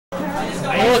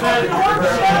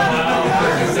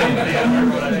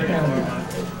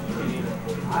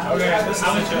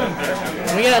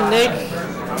We got Nick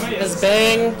as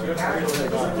Bang,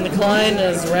 Dekline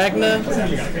as Ragna.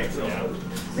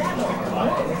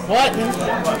 What?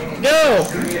 Go!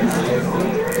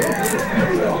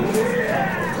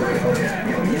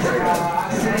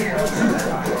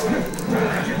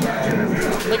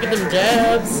 Look at them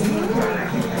jabs.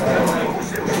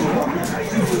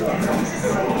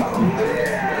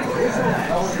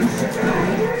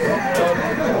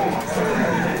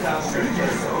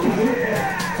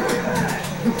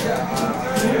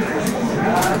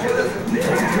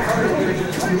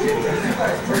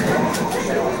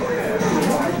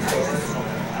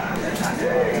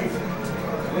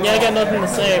 Yeah, I got nothing to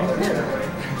say. I'm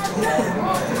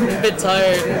a bit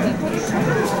tired.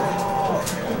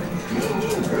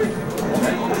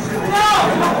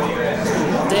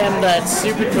 Damn that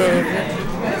stupid move.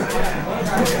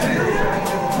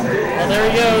 Oh, there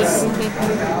he goes.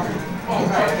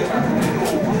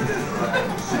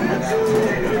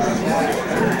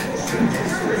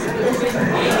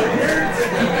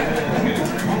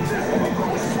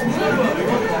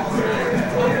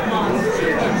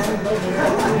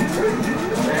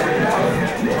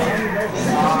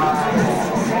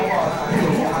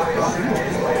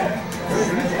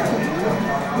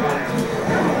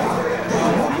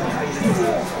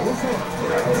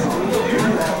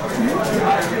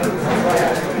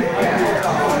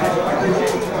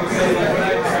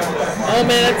 Oh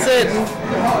man, that's it.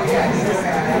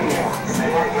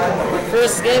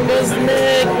 First game goes to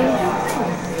Nick.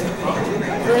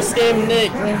 First game,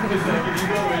 Nick.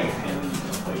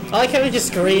 I like how he just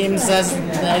screams as he's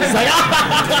like,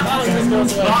 ah! He just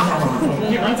goes away.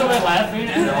 He runs away laughing,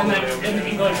 and then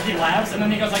he goes, he laughs, and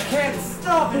then he goes, I can't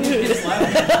stop, and he keeps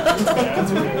laughing.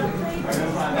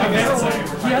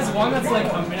 He has one that's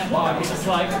like a minute long. He's just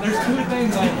like, there's two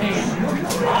things I hate: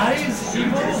 lies,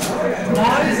 evil,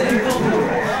 lies, and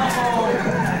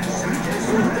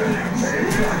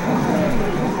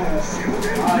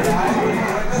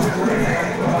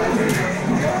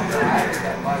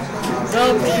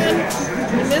Oh man,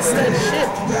 I missed that shit.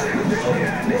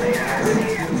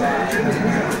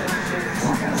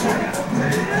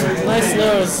 Nice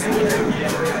nose.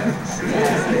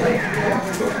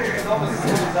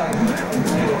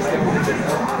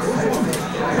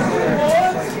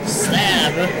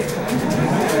 Stab.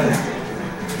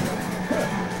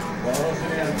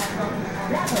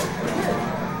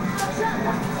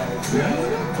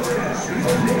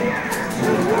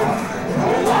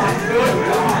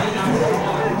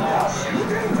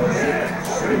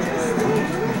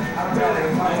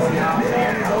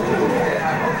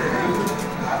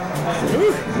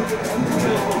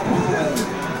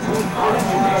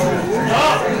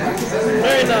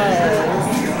 Very nice.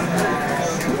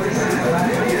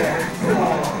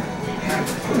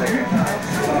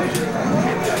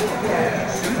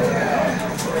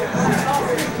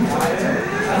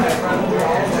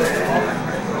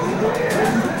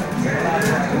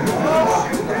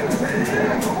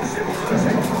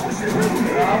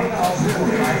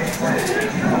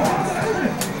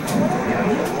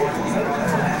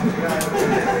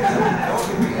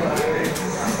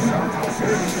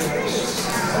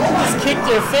 Just kicked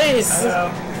your face. I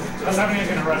was having a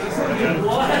good run. I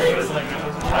was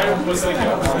like,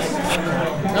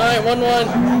 Alright, 1-1.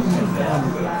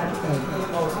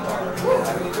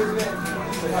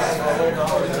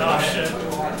 oh shit.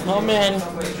 Oh man.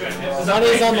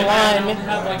 Money's on the line. I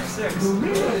have like 6. We'll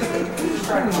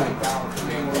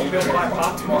be able to buy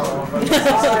pop tomorrow.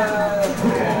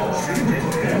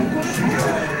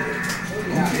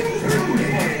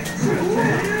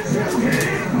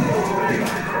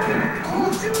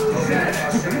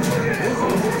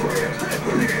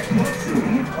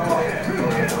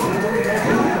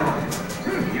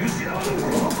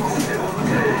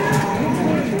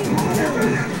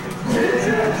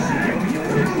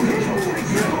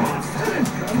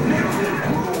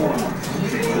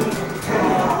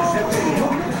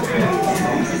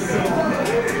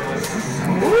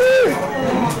 Woo!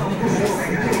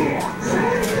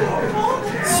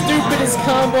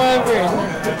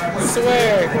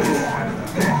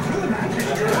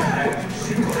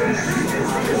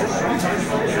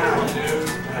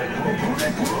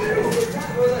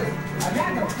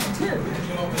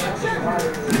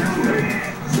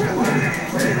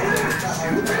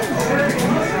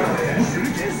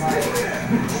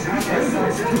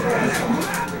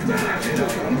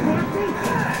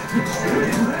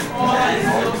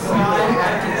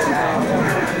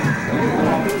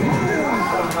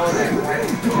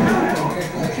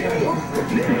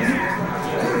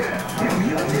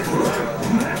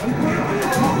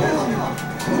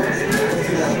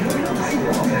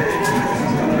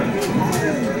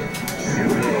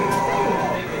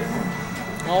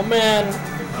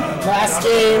 last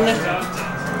game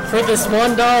for this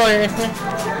 $1.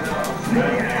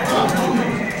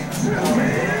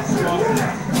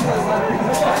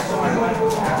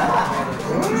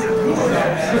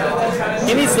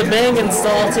 He needs the bang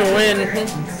install to win.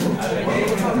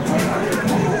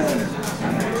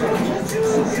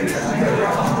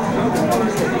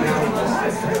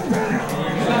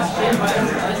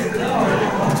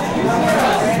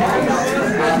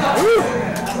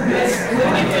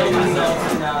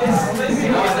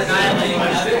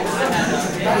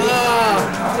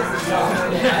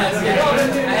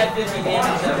 I had 50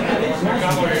 damage.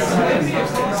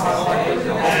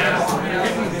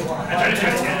 I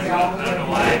tried to get it. I don't know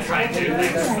why I tried to do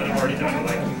things that I've already done.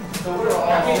 Like,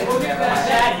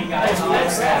 Sad, you guys.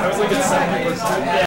 I was like at 70%.